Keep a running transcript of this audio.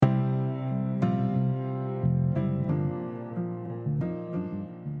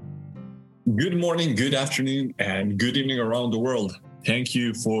Good morning, good afternoon, and good evening around the world. Thank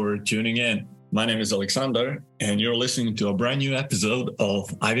you for tuning in. My name is Alexander, and you're listening to a brand new episode of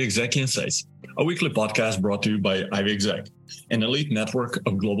Ivy Exec Insights, a weekly podcast brought to you by Ivy Exec, an elite network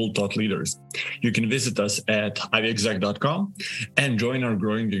of global thought leaders. You can visit us at ivyexec.com and join our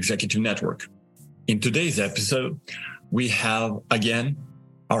growing executive network. In today's episode, we have, again,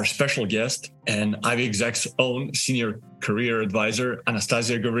 our special guest and Ivy Exec's own senior career advisor,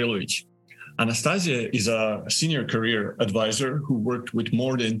 Anastasia Gavrilovich. Anastasia is a senior career advisor who worked with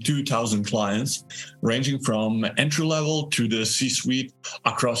more than 2,000 clients, ranging from entry-level to the C-suite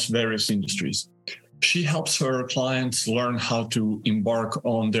across various industries. She helps her clients learn how to embark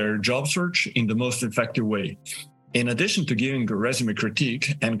on their job search in the most effective way. In addition to giving resume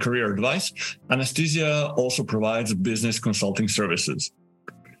critique and career advice, Anastasia also provides business consulting services.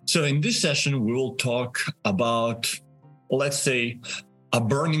 So in this session, we will talk about, let's say, a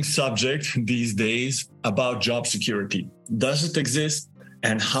burning subject these days about job security. Does it exist?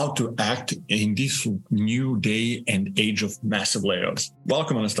 And how to act in this new day and age of massive layoffs.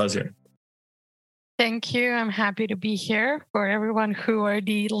 Welcome, Anastasia. Thank you. I'm happy to be here. For everyone who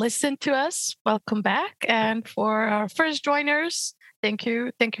already listened to us, welcome back. And for our first joiners, thank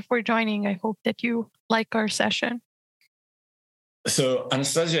you. Thank you for joining. I hope that you like our session. So,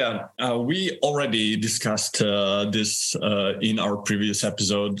 Anastasia, we already discussed this in our previous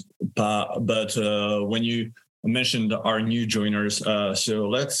episode, but when you mentioned our new joiners, so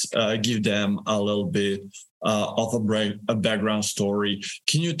let's give them a little bit of a background story.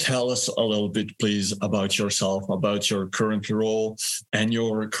 Can you tell us a little bit, please, about yourself, about your current role and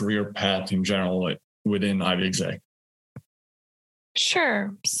your career path in general within Ivy Exec?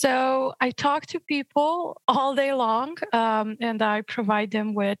 Sure. So I talk to people all day long, and I provide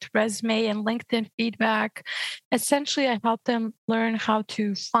them with resume and LinkedIn feedback. Essentially, I help them learn how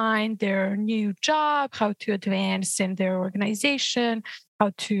to find their new job, how to advance in their organization,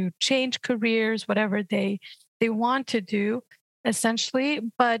 how to change careers, whatever they want to do, essentially.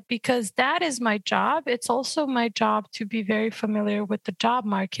 But because that is my job, it's also my job to be very familiar with the job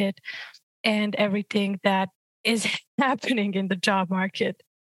market and everything that is happening in the job market.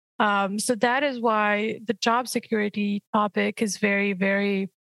 So that is why the job security topic is very, very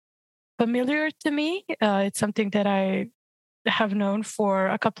familiar to me. It's something that I have known for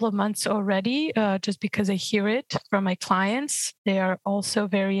a couple of months already, just because I hear it from my clients. They are also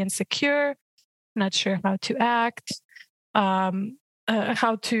very insecure, not sure how to act, how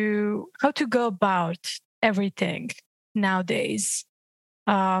to go about everything nowadays.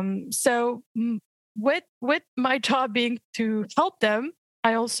 So with my job being to help them,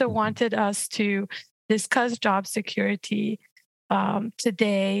 I also wanted us to discuss job security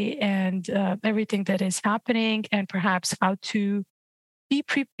today and everything that is happening, and perhaps how to be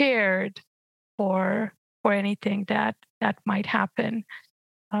prepared for anything that might happen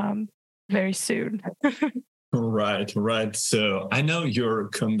very soon. Right. So I know you're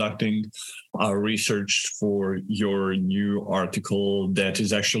conducting research for your new article that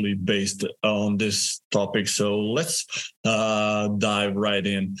is actually based on this topic. So let's dive right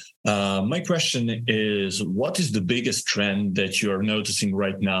in. My question is, what is the biggest trend that you are noticing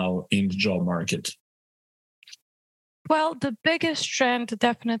right now in the job market? Well, the biggest trend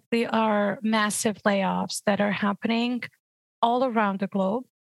definitely are massive layoffs that are happening all around the globe.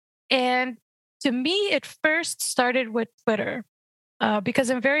 And to me, it first started with Twitter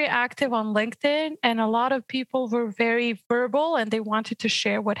because I'm very active on LinkedIn, and a lot of people were very verbal and they wanted to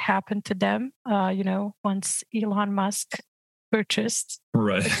share what happened to them. Once Elon Musk purchased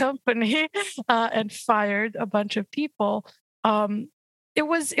the company and fired a bunch of people, it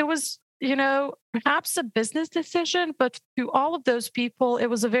was perhaps a business decision, but to all of those people,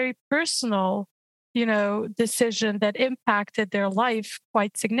 it was a very personal decision that impacted their life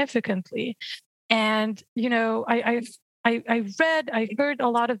quite significantly. And, I heard a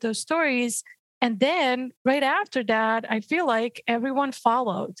lot of those stories. And then right after that, I feel like everyone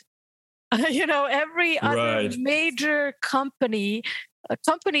followed. Every other major company,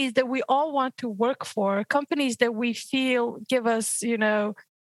 companies that we all want to work for, companies that we feel give us, the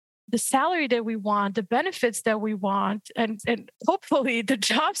salary that we want, the benefits that we want, and hopefully the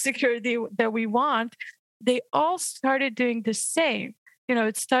job security that we want, they all started doing the same.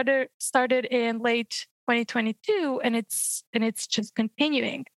 It started in late 2022, and it's just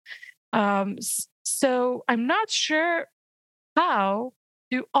continuing. So I'm not sure how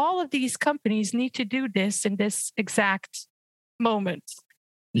do all of these companies need to do this in this exact moment.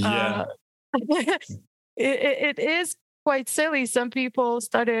 Yeah, it is quite silly. Some people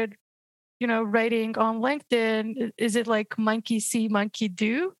started, writing on LinkedIn. Is it like monkey see, monkey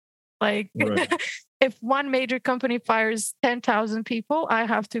do? Like Right. if one major company fires 10,000 people, I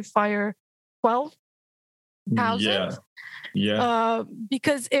have to fire 12,000. Yeah. Yeah.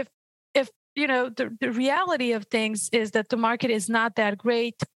 Because if the reality of things is that the market is not that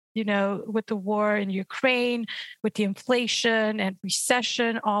great, with the war in Ukraine, with the inflation and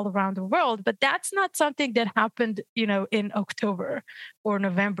recession all around the world. But that's not something that happened, in October or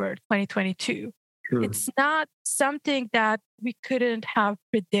November 2022. Sure. It's not something that we couldn't have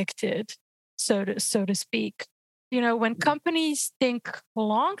predicted, so to speak. When companies think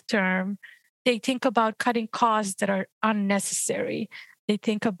long term, they think about cutting costs that are unnecessary. They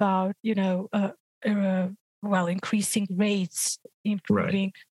think about, uh, increasing rates,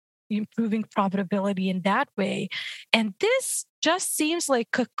 Right. improving profitability in that way. And this just seems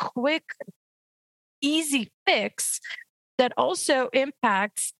like a quick, easy fix that also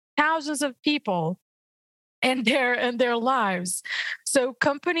impacts thousands of people and their lives. So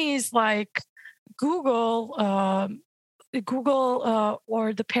companies like Google,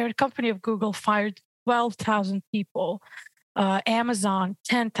 or the parent company of Google fired 12,000 people, Amazon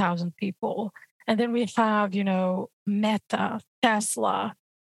 10,000 people, and then we have Meta, Tesla,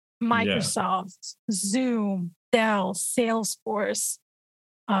 Yeah. Microsoft, Zoom, Dell, Salesforce,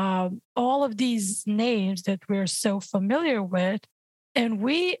 all of these names that we're so familiar with. And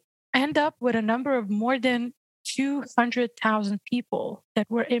we end up with a number of more than 200,000 people that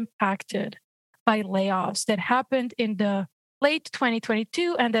were impacted by layoffs that happened in the late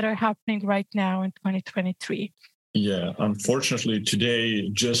 2022 and that are happening right now in 2023. Yeah, unfortunately, today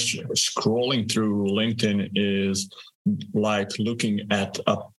just scrolling through LinkedIn is like looking at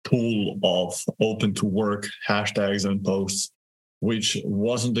a pool of open to work hashtags and posts, which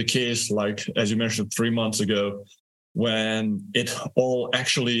wasn't the case, like, as you mentioned, 3 months ago, when it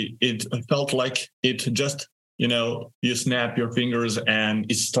felt like it just, you snap your fingers and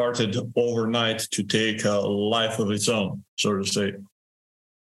it started overnight to take a life of its own, so to say.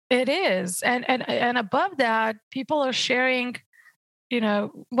 It is. And above that, people are sharing,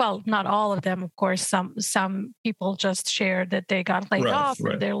 well, not all of them, of course. Some people just share that they got laid Right, off and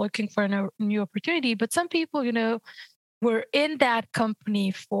right. they're looking for a new opportunity. But some people, were in that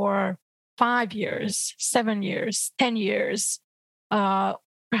company for 5 years, 7 years, 10 years.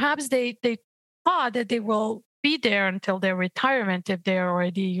 Perhaps they thought that they will be there until their retirement if they're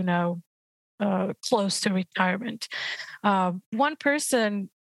already, close to retirement. One person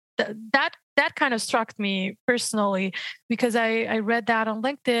that kind of struck me personally because I read that on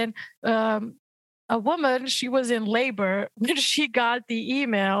LinkedIn. A woman, she was in labor when she got the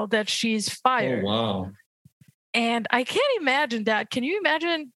email that she's Oh, fired. wow. And I can't imagine that. Can you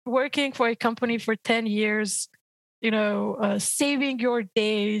imagine working for a company for 10 years, saving your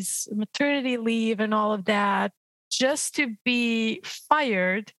days, maternity leave, and all of that, just to be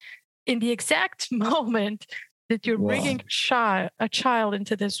fired in the exact moment that you're Wow. bringing a child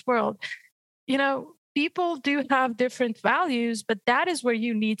into this world? People do have different values, but that is where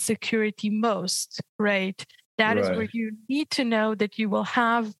you need security most, right? That is where Right. you need to know that you will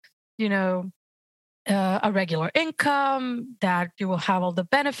have, you know, a regular income, that you will have all the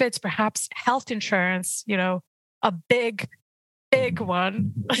benefits, perhaps health insurance, a big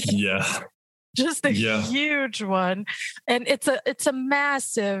one, Yeah. just a Yeah. huge one. And it's a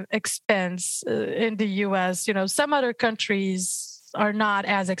massive expense in the US. Some other countries are not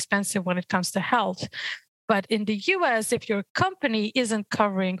as expensive when it comes to health. But in the US, if your company isn't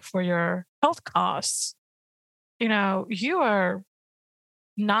covering for your health costs, you are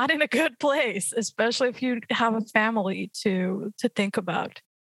not in a good place, especially if you have a family to think about.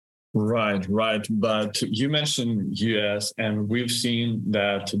 Right, right. But you mentioned US, and we've seen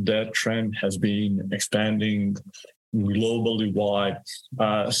that trend has been expanding globally wide.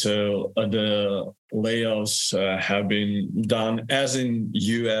 So the layoffs have been done as in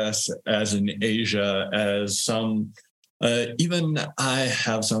US, as in Asia, as some. Even I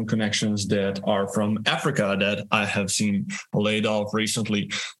have some connections that are from Africa that I have seen laid off recently.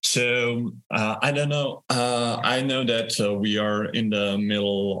 So I don't know. I know that we are in the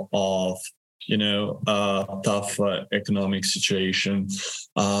middle of a tough economic situation,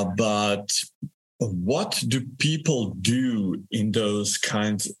 but what do people do in those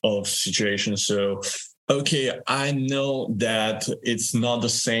kinds of situations? So, okay, I know that it's not the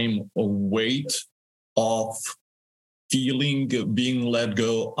same weight of feeling being let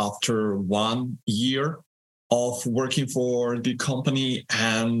go after 1 year of working for the company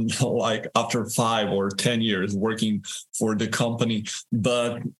and like after 5 or 10 years working for the company.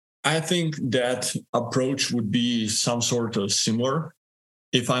 But I think that approach would be some sort of similar,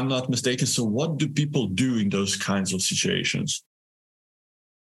 if I'm not mistaken. So what do people do in those kinds of situations?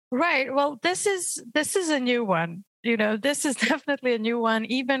 Right. Well, this is a new one. This is definitely a new one,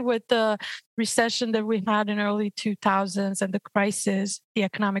 even with the recession that we had in early 2000s and the crisis, the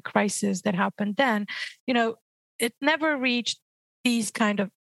economic crisis that happened then. You know, it never reached these kind of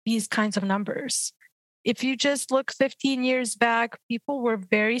these kinds of numbers. If you just look 15 years back, people were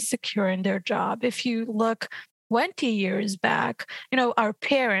very secure in their job. If you look 20 years back, our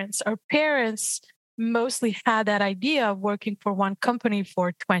parents mostly had that idea of working for one company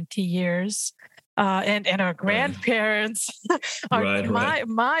for 20 years. And our Right, grandparents, right, right,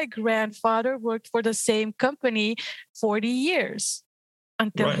 my grandfather worked for the same company 40 years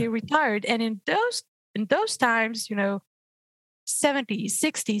until he right, retired. And in those times, 70s,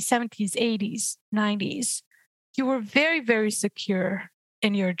 60s, 70s, 80s, 90s, you were very, very secure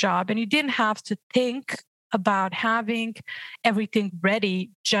in your job and you didn't have to think about having everything ready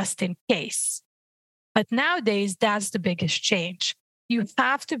just in case. But nowadays, that's the biggest change. You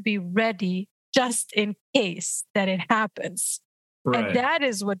have to be ready just in case that it happens. And right, that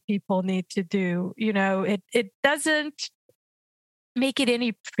is what people need to do. It doesn't make it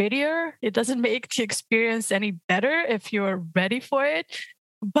any prettier. It doesn't make the experience any better if you're ready for it.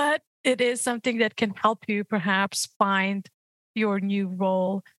 But it is something that can help you perhaps find your new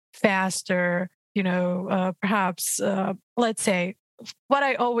role faster. Perhaps, let's say, what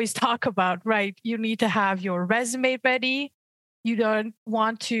I always talk about, right? You need to have your resume ready. You don't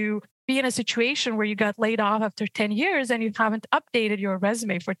want to be in a situation where you got laid off after 10 years and you haven't updated your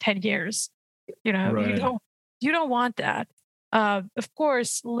resume for 10 years. You know, you right. don't you don't want that. Of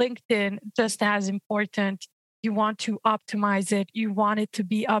course, LinkedIn just as important. You want to optimize it, you want it to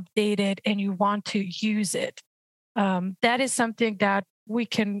be updated, and you want to use it. That is something that we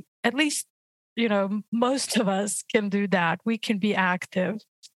can, at least, most of us can do that. We can be active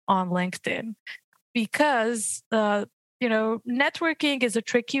on LinkedIn because, networking is a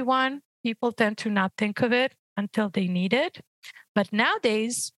tricky one. People tend to not think of it until they need it. But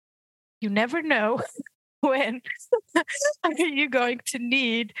nowadays, you never know when are you going to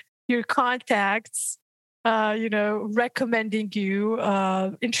need your contacts, recommending you,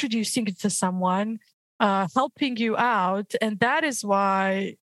 introducing you to someone, helping you out. And that is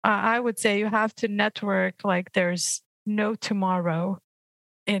why I would say you have to network like there's no tomorrow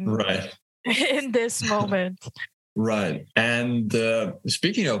in Right. in this moment. Right. And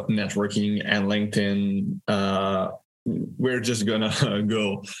speaking of networking and LinkedIn, we're just going to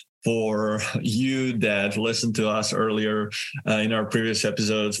go for you that listened to us earlier in our previous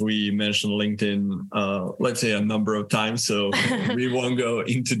episodes. We mentioned LinkedIn, let's say a number of times. So we won't go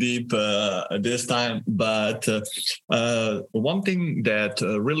into deep this time. But one thing that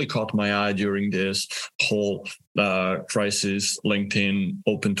really caught my eye during this whole crisis, LinkedIn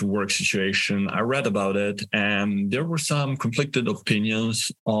open to work situation, I read about it and there were some conflicted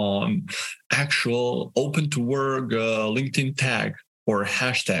opinions on actual open to work LinkedIn tag or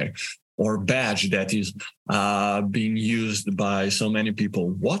hashtag or badge that is being used by so many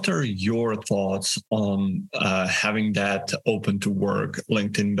people. What are your thoughts on having that open to work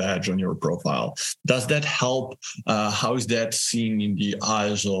LinkedIn badge on your profile? Does that help? How is that seen in the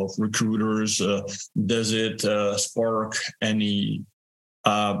eyes of recruiters? Does it spark any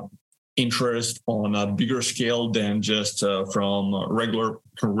interest on a bigger scale than just from regular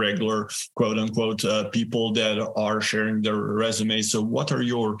quote unquote people that are sharing their resumes? So what are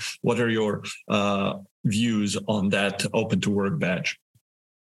your views on that open to work badge?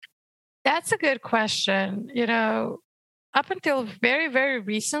 That's a good question. Up until very, very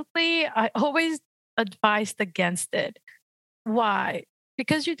recently, I always advised against it. Why?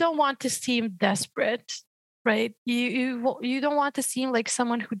 Because you don't want to seem desperate, right? You don't want to seem like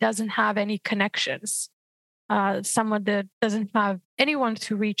someone who doesn't have any connections, someone that doesn't have anyone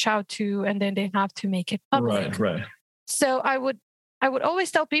to reach out to, and then they have to make it Right, public. right, So I would always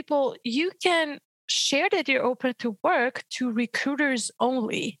tell people you can share that you're open to work to recruiters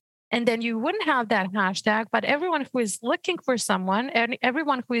only. And then you wouldn't have that hashtag, but everyone who is looking for someone and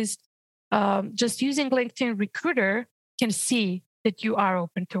everyone who is just using LinkedIn Recruiter can see that you are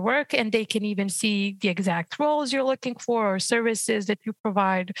open to work and they can even see the exact roles you're looking for or services that you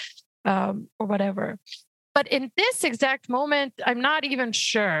provide, or whatever. But in this exact moment, I'm not even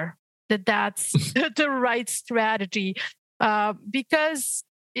sure that that's the right strategy, because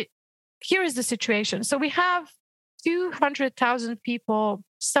here is the situation. So we have 200,000 people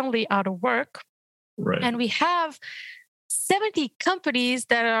suddenly out of work, right. and we have 70 companies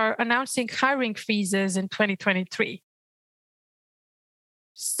that are announcing hiring freezes in 2023.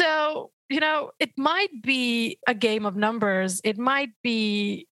 So, it might be a game of numbers. It might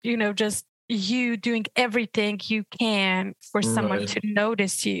be, just, you doing everything you can for someone Right. to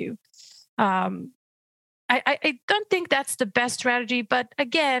notice you. Um, I don't think that's the best strategy. But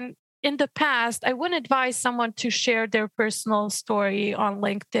again, in the past, I wouldn't advise someone to share their personal story on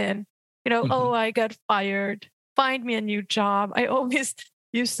LinkedIn. Oh, Mhm. I got fired. Find me a new job. I always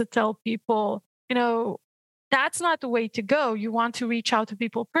used to tell people, that's not the way to go. You want to reach out to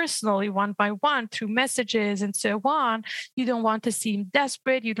people personally, one by one, through messages and so on. You don't want to seem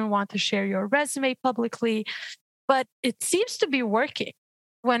desperate. You don't want to share your resume publicly. But it seems to be working.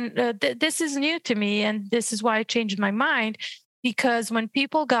 When this is new to me, and this is why I changed my mind, because when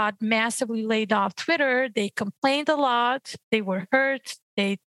people got massively laid off Twitter, they complained a lot, they were hurt,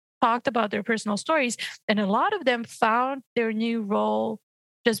 they talked about their personal stories, and a lot of them found their new role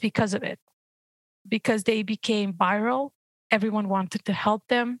just because of it, because they became viral. Everyone wanted to help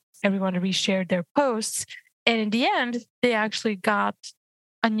them, everyone reshared their posts, and in the end, they actually got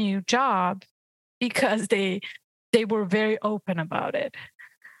a new job because they were very open about it.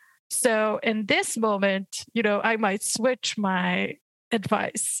 So in this moment, I might switch my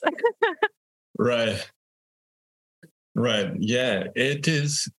advice. Right. Right. Yeah, it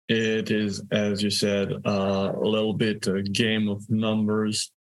is. It is, as you said, a little bit a game of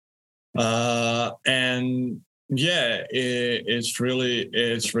numbers. And yeah, it's really,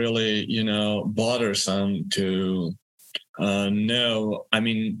 bothersome to no, I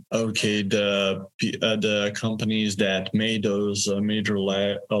mean, okay, the companies that made those major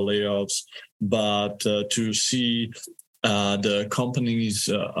layoffs, but to see the companies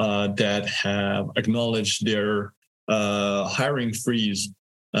that have acknowledged their hiring freeze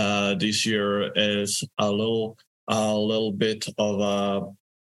this year is a little bit of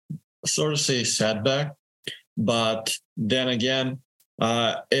a sort of say setback. But then again,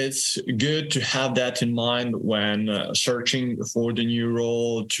 it's good to have that in mind when searching for the new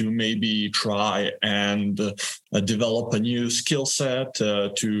role, to maybe try and develop a new skill set,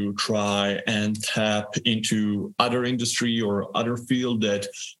 to try and tap into other industry or other field that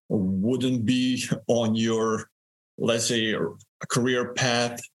wouldn't be on your, let's say, career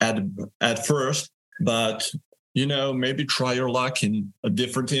path at first, but maybe try your luck in a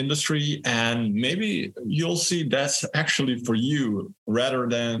different industry, and maybe you'll see that's actually for you, rather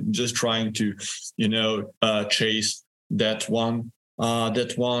than just trying to, chase that one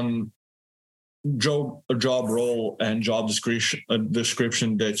job role and job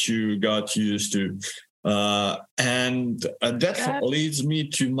description that you got used to. And that That leads me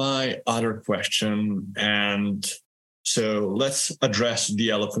to my other question. And so let's address the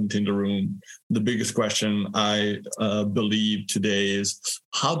elephant in the room. The biggest question I believe today is,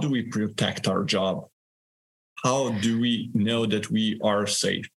 how do we protect our job? How do we know that we are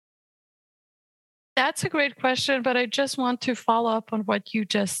safe? that's a great question, but I just want to follow up on what you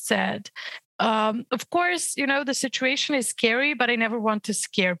just said. Of course, the situation is scary, but I never want to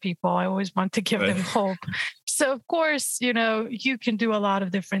scare people. I always want to give Right. them hope. So, of course, you can do a lot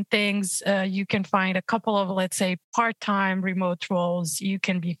of different things. You can find a couple of, let's say, part time remote roles. You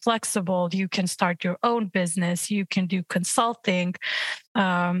can be flexible. You can start your own business. You can do consulting.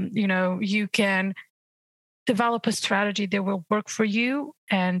 You can develop a strategy that will work for you.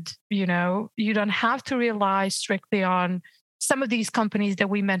 And, you don't have to rely strictly on some of these companies that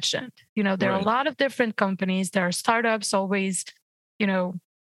we mentioned. There are a Right. lot of different companies. There are startups always, you know,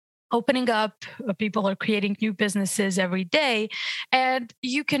 opening up. People are creating new businesses every day. And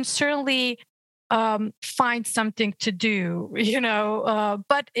you can certainly find something to do,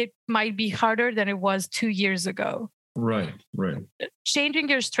 but it might be harder than it was 2 years ago. Right. Right. Changing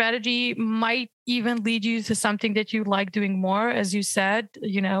your strategy might even lead you to something that you like doing more. As you said,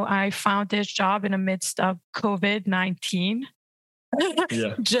 I found this job in the midst of COVID-19.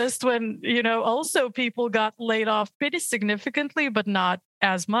 Yeah. Just when, also people got laid off pretty significantly, but not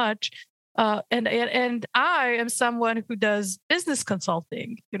as much. And I am someone who does business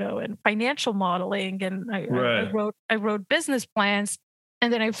consulting, and financial modeling, and Right. I wrote business plans,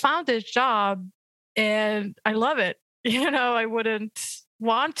 and then I found this job, and I love it. I wouldn't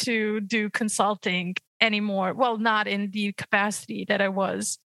want to do consulting anymore. Well, not in the capacity that I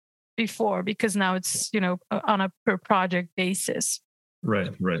was before, because now it's on a per project basis.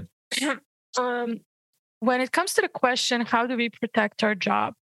 Right. Right. um, when it comes to the question, how do we protect our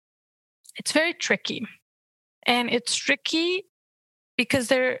job? It's very tricky. And it's tricky because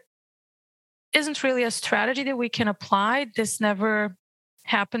there isn't really a strategy that we can apply. This never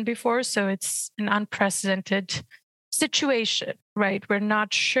happened before. So it's an unprecedented situation, right? We're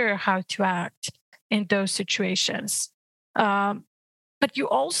not sure how to act in those situations. But you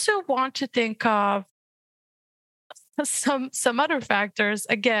also want to think of some other factors.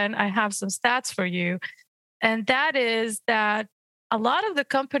 Again, I have some stats for you, and that is that a lot of the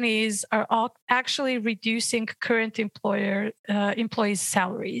companies are all actually reducing current employees'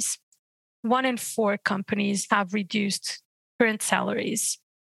 salaries. 1 in 4 companies have reduced current salaries.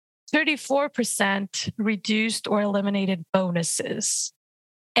 34% reduced or eliminated bonuses.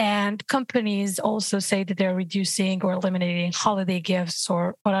 And companies also say that they're reducing or eliminating holiday gifts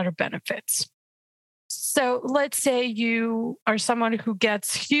or other benefits. So let's say you are someone who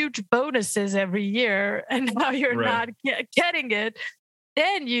gets huge bonuses every year and now you're not getting it,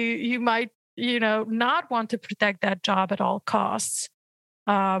 then you might, not want to protect that job at all costs.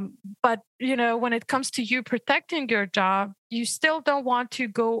 But when it comes to you protecting your job, you still don't want to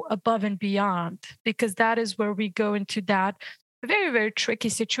go above and beyond, because that is where we go into that very, very tricky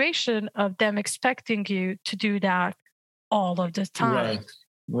situation of them expecting you to do that all of the time.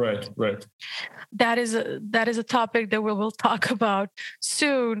 Right. That is a topic that we will talk about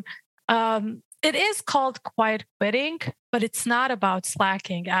soon. It is called quiet quitting, but it's not about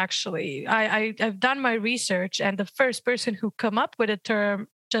slacking, actually. I've done my research, and the first person who come up with a term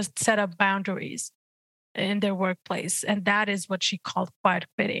just set up boundaries in their workplace. And that is what she called quiet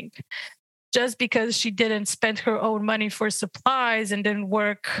quitting. Just because she didn't spend her own money for supplies and didn't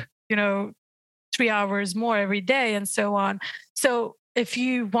work, 3 hours more every day and so on. So if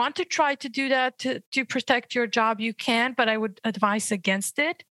you want to try to do that to protect your job, you can, but I would advise against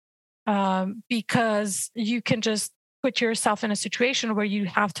it. Because you can just put yourself in a situation where you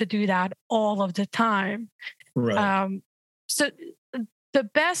have to do that all of the time. Right. So the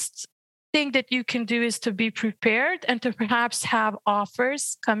best thing that you can do is to be prepared and to perhaps have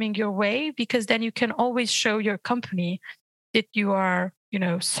offers coming your way, because then you can always show your company that you are,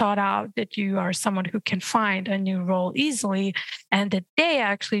 sought out, that you are someone who can find a new role easily, and that they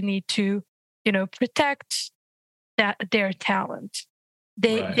actually need to, protect their talent.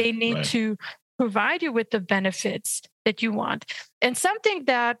 They need to provide you with the benefits that you want. And something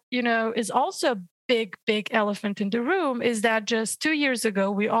that, is also a big elephant in the room is that just 2 years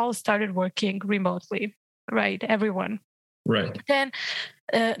ago, we all started working remotely, right? Everyone. Right. Then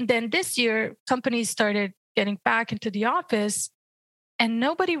this year, companies started getting back into the office, and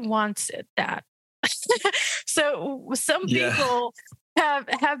nobody wants that. So some people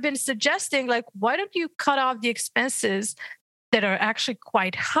have been suggesting, like, why don't you cut off the expenses that are actually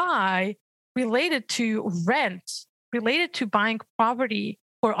quite high related to rent, related to buying property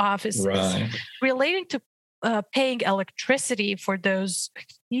for offices, relating to paying electricity for those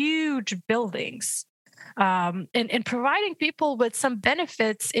huge buildings, and providing people with some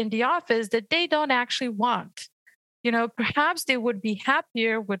benefits in the office that they don't actually want. Perhaps they would be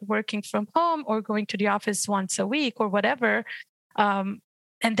happier with working from home or going to the office once a week or whatever, and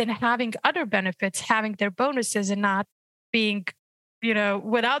then having other benefits, having their bonuses, and not being,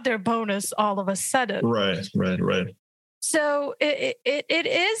 without their bonus all of a sudden. Right. So it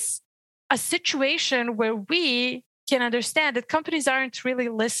is a situation where we can understand that companies aren't really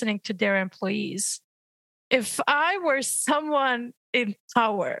listening to their employees. If I were someone in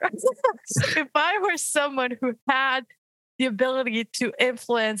power, if I were someone who had the ability to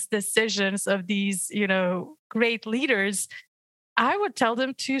influence decisions of these, great leaders, I would tell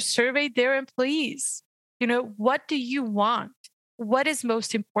them to survey their employees. What do you want? What is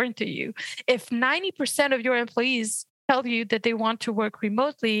most important to you? If 90% of your employees tell you that they want to work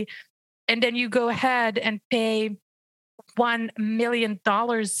remotely, and then you go ahead and pay $1 million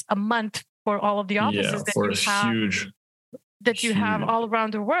a month for all of the offices that you have all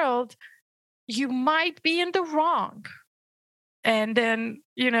around the world, you might be in the wrong. And then,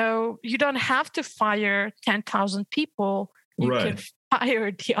 you don't have to fire 10,000 people. You can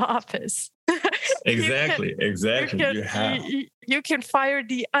fire the office. Exactly. You can fire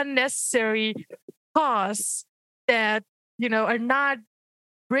the unnecessary costs that, are not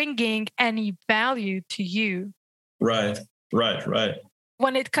bringing any value to you. Right.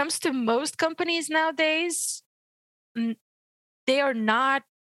 When it comes to most companies nowadays, they are not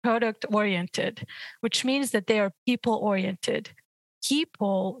product oriented, which means that they are people oriented.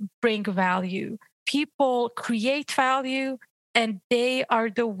 People bring value. People create value, and they are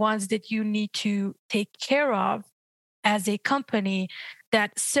the ones that you need to take care of as a company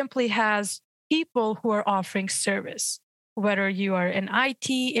that simply has people who are offering service. Whether you are in IT,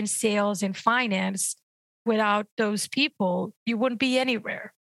 in sales, in finance, without those people, you wouldn't be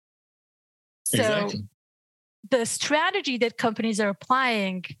anywhere. So the strategy that companies are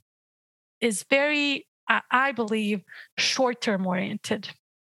applying is very, I believe, short-term oriented,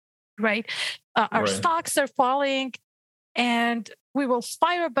 right? Our stocks are falling, and we will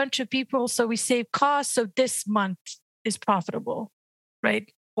fire a bunch of people so we save costs. So this month is profitable,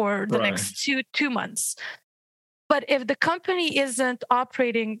 right? Or the next two months. But if the company isn't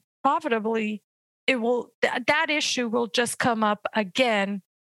operating profitably, that issue will just come up again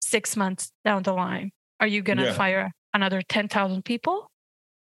 6 months down the line. Are you going to fire another 10,000 people?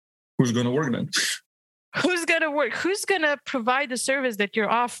 Who's going to work then? Who's going to work? Who's going to provide the service that you're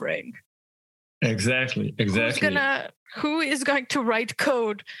offering? Exactly. Who is going to write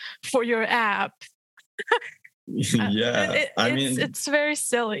code for your app? It's very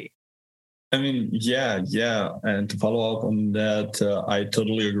silly. I mean, yeah. And to follow up on that, I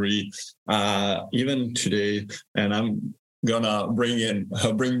totally agree. Even today, and I'm gonna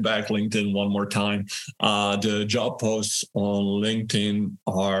bring back LinkedIn one more time. The job posts on LinkedIn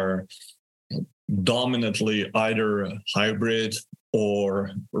are dominantly either hybrid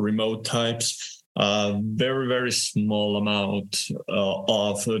or remote types. Very, very small amount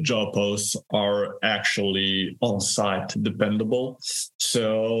of job posts are actually on-site dependable.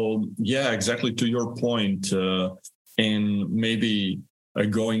 So, yeah, exactly to your point, in maybe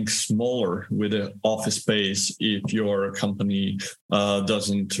going smaller with the office space if your company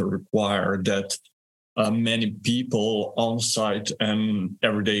doesn't require that many people on-site and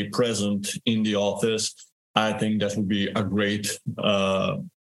everyday present in the office. I think that would be a great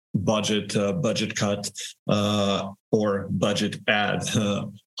budget cut or budget add,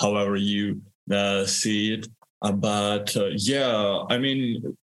 however you see it. But I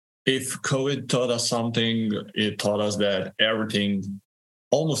mean, if COVID taught us something, it taught us that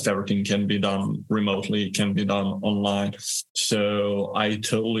almost everything can be done remotely, can be done online. So I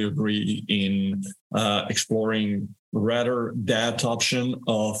totally agree in exploring rather that option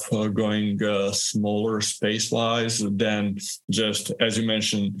of going smaller space-wise than just, as you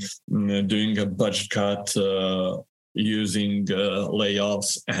mentioned, doing a budget cut, using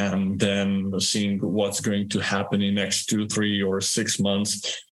layoffs, and then seeing what's going to happen in next 2, 3, or 6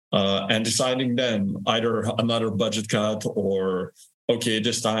 months, and deciding then either another budget cut or okay,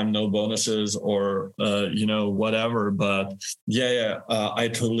 this time no bonuses or whatever. But I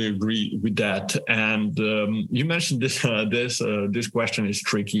totally agree with that. And you mentioned this this question is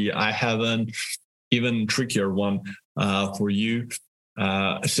tricky. I have an even trickier one for you.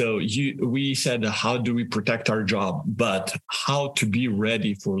 So we said, how do we protect our job, but how to be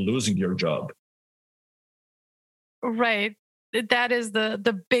ready for losing your job? Right. That is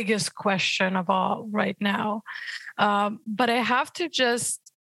the biggest question of all right now. But I have to just,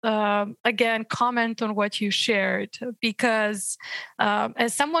 again, comment on what you shared, because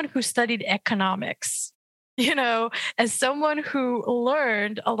as someone who studied economics, as someone who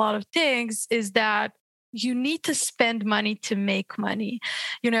learned a lot of things, is that you need to spend money to make money.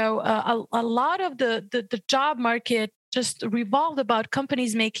 A lot of the job market just revolved about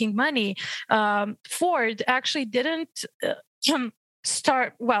companies making money. Ford actually didn't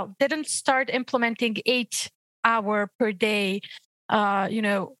start implementing 8-hour per day,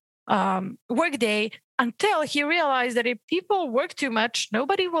 workday until he realized that if people work too much,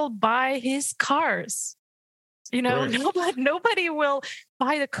 nobody will buy his cars. Right. Nobody will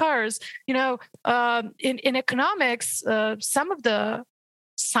buy the cars. In economics, some of the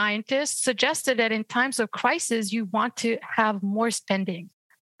scientists suggested that in times of crisis, you want to have more spending,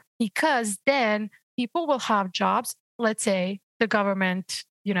 because then people will have jobs. Let's say the government,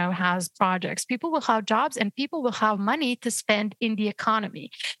 has projects. People will have jobs and people will have money to spend in the economy.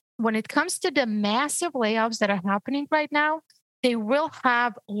 When it comes to the massive layoffs that are happening right now, they will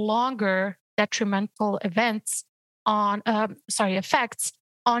have longer detrimental effects on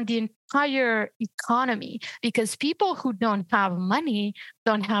the entire economy, because people who don't have money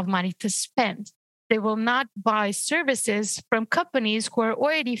to spend. They will not buy services from companies who are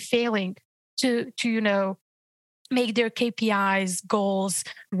already failing to make their KPIs, goals,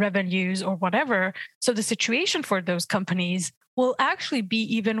 revenues, or whatever. So the situation for those companies will actually be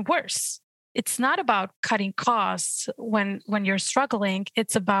even worse. It's not about cutting costs when you're struggling.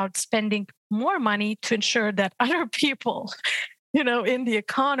 It's about spending more money to ensure that other people, in the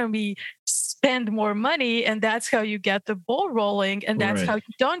economy spend more money. And that's how you get the ball rolling. And that's how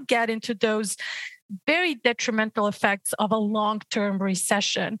you don't get into those very detrimental effects of a long-term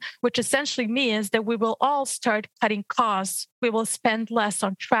recession, which essentially means that we will all start cutting costs. We will spend less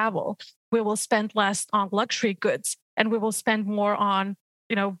on travel. We will spend less on luxury goods, and we will spend more on,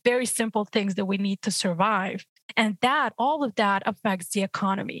 very simple things that we need to survive. And all of that affects the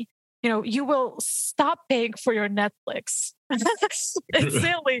economy. You will stop paying for your Netflix. It's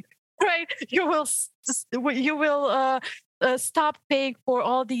silly, right? You will stop paying for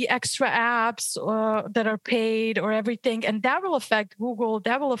all the extra apps that are paid or everything. And that will affect Google,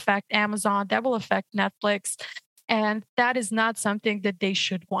 that will affect Amazon, that will affect Netflix. And that is not something that they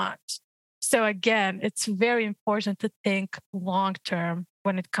should want. So again, it's very important to think long term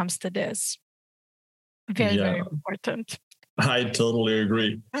when it comes to this. Very, Yeah, very important. I totally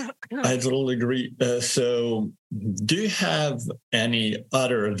agree. I totally agree. So, do you have any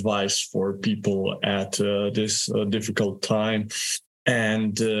other advice for people at this difficult time?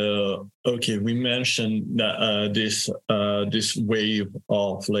 And okay, we mentioned that, this wave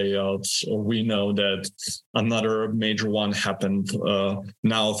of layoffs. We know that another major one happened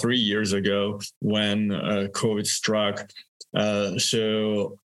now 3 years ago when COVID struck.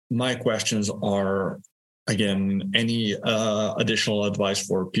 So my questions are, again, any additional advice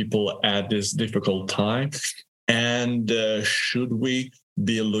for people at this difficult time, and should we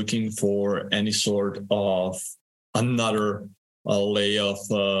be looking for any sort of another layoff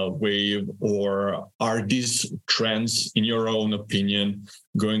wave, or are these trends, in your own opinion,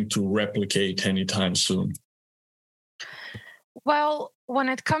 going to replicate anytime soon? Well, when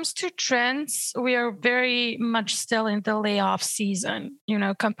it comes to trends, we are very much still in the layoff season.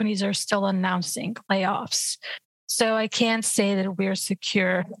 Companies are still announcing layoffs. So I can't say that we're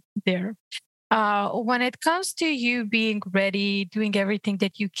secure there. When it comes to you being ready, doing everything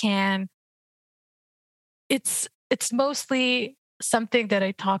that you can, it's mostly something that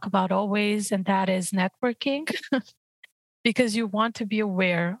I talk about always, and that is networking, because you want to be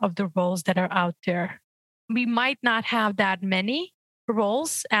aware of the roles that are out there. We might not have that many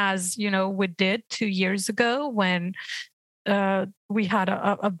roles as we did 2 years ago when we had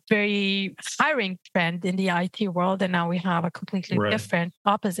a very hiring trend in the IT world, and now we have a completely Right. different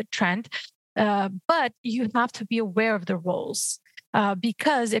opposite trend. But you have to be aware of the roles.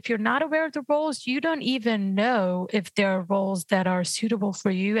 Because if you're not aware of the roles, you don't even know if there are roles that are suitable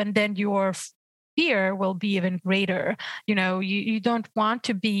for you. And then your fear will be even greater. You don't want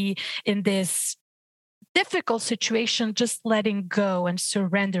to be in this difficult situation, just letting go and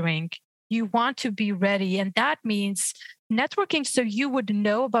surrendering. You want to be ready. And that means networking so you would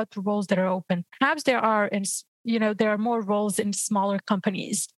know about the roles that are open. Perhaps there are, there are more roles in smaller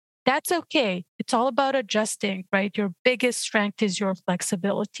companies. That's okay. It's all about adjusting, right? Your biggest strength is your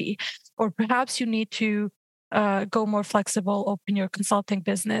flexibility. Or perhaps you need to go more flexible, open your consulting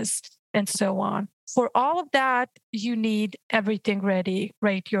business, and so on. For all of that, you need everything ready,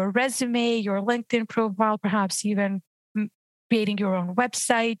 right? Your resume, your LinkedIn profile, perhaps even creating your own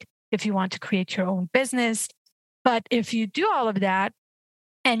website if you want to create your own business. But if you do all of that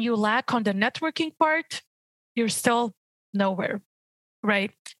and you lack on the networking part, you're still nowhere,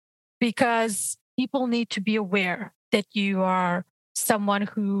 right? Because people need to be aware that you are someone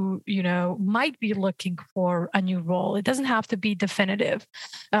who might be looking for a new role. It doesn't have to be definitive.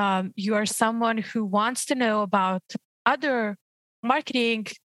 You are someone who wants to know about other marketing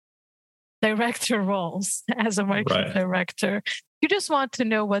director roles as a marketing Right. director. You just want to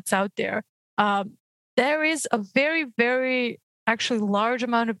know what's out there. There is a very, very actually large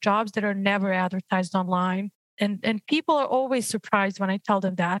amount of jobs that are never advertised online. And people are always surprised when I tell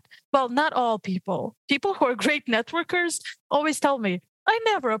them that. Well, not all people. People who are great networkers always tell me, I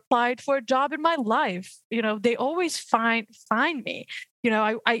never applied for a job in my life. They always find me.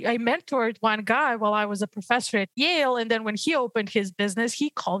 I mentored one guy while I was a professor at Yale. And then when he opened his business, he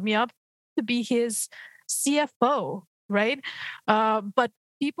called me up to be his CFO, right? But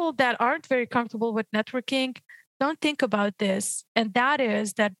people that aren't very comfortable with networking don't think about this. And that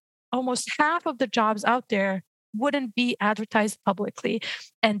is that almost half of the jobs out there wouldn't be advertised publicly.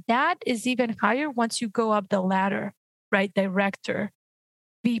 And that is even higher once you go up the ladder, right? Director,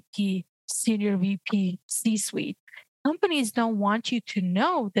 VP, senior VP, C suite. Companies don't want you to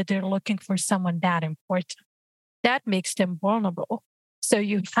know that they're looking for someone that important. That makes them vulnerable. So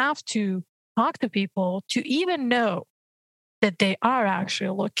you have to talk to people to even know that they are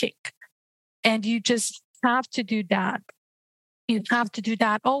actually looking. And you just have to do that. You have to do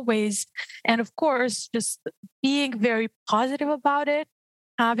that always. And of course, just being very positive about it,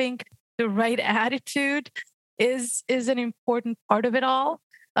 having the right attitude is an important part of it all.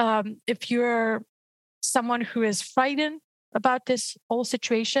 If you're someone who is frightened about this whole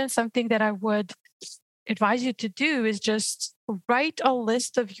situation, something that I would advise you to do is just write a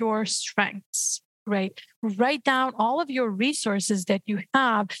list of your strengths, right? Write down all of your resources that you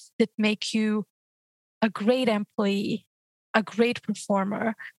have that make you a great employee, a great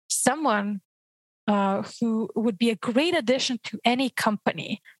performer, someone who would be a great addition to any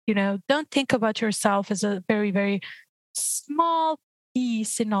company. Don't think about yourself as a very, very small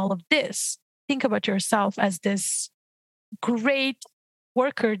piece in all of this. Think about yourself as this great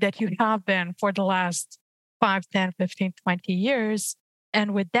worker that you have been for the last 5, 10, 15, 20 years.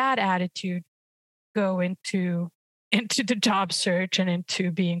 And with that attitude, go into into the job search and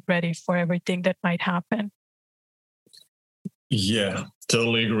into being ready for everything that might happen. Yeah,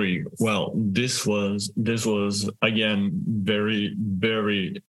 totally agree. Well, this was again very,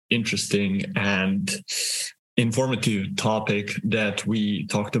 very interesting and informative topic that we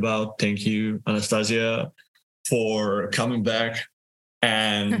talked about. Thank you, Anastasia, for coming back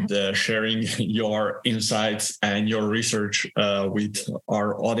and sharing your insights and your research with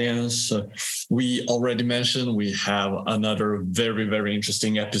our audience. We already mentioned we have another very, very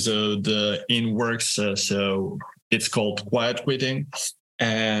interesting episode in works. So it's called Quiet Quitting.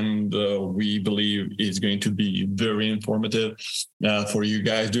 And we believe it's going to be very informative for you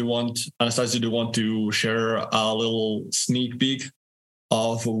guys. Anastasia, do you want to share a little sneak peek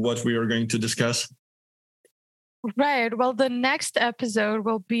of what we are going to discuss? Right. Well, the next episode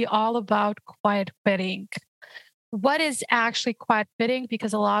will be all about quiet quitting. What is actually quiet quitting?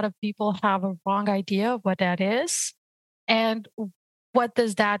 Because a lot of people have a wrong idea of what that is. And what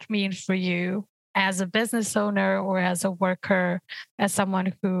does that mean for you as a business owner or as a worker, as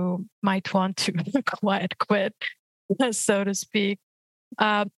someone who might want to quiet quit, so to speak?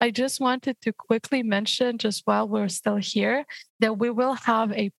 I just wanted to quickly mention, just while we're still here, that we will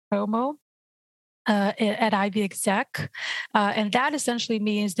have a promo at Ivy Exec. And that essentially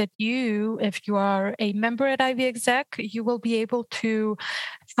means that if you are a member at Ivy Exec, you will be able to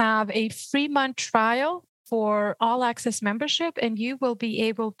have a 3-month trial for all access membership, and you will be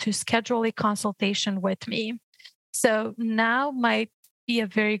able to schedule a consultation with me. So now might be a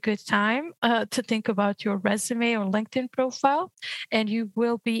very good time to think about your resume or LinkedIn profile, and you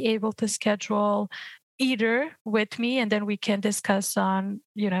will be able to schedule either with me, and then we can discuss on,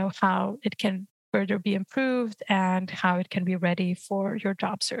 how it can further be improved and how it can be ready for your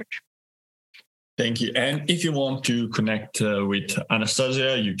job search. Thank you. And if you want to connect with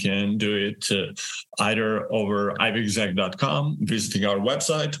Anastasia, you can do it either over ivyexec.com, visiting our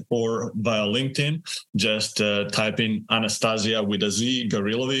website, or via LinkedIn. Just type in Anastasia with a Z,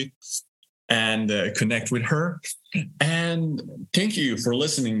 Garilovic, and connect with her. And thank you for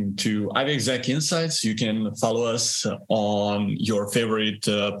listening to Ivy Exec Insights. You can follow us on your favorite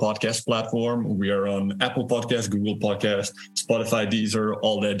podcast platform. We are on Apple Podcasts, Google Podcasts, Spotify, Deezer,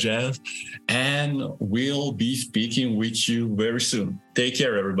 all that jazz. And we'll be speaking with you very soon. Take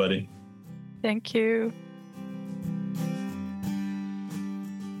care, everybody. Thank you.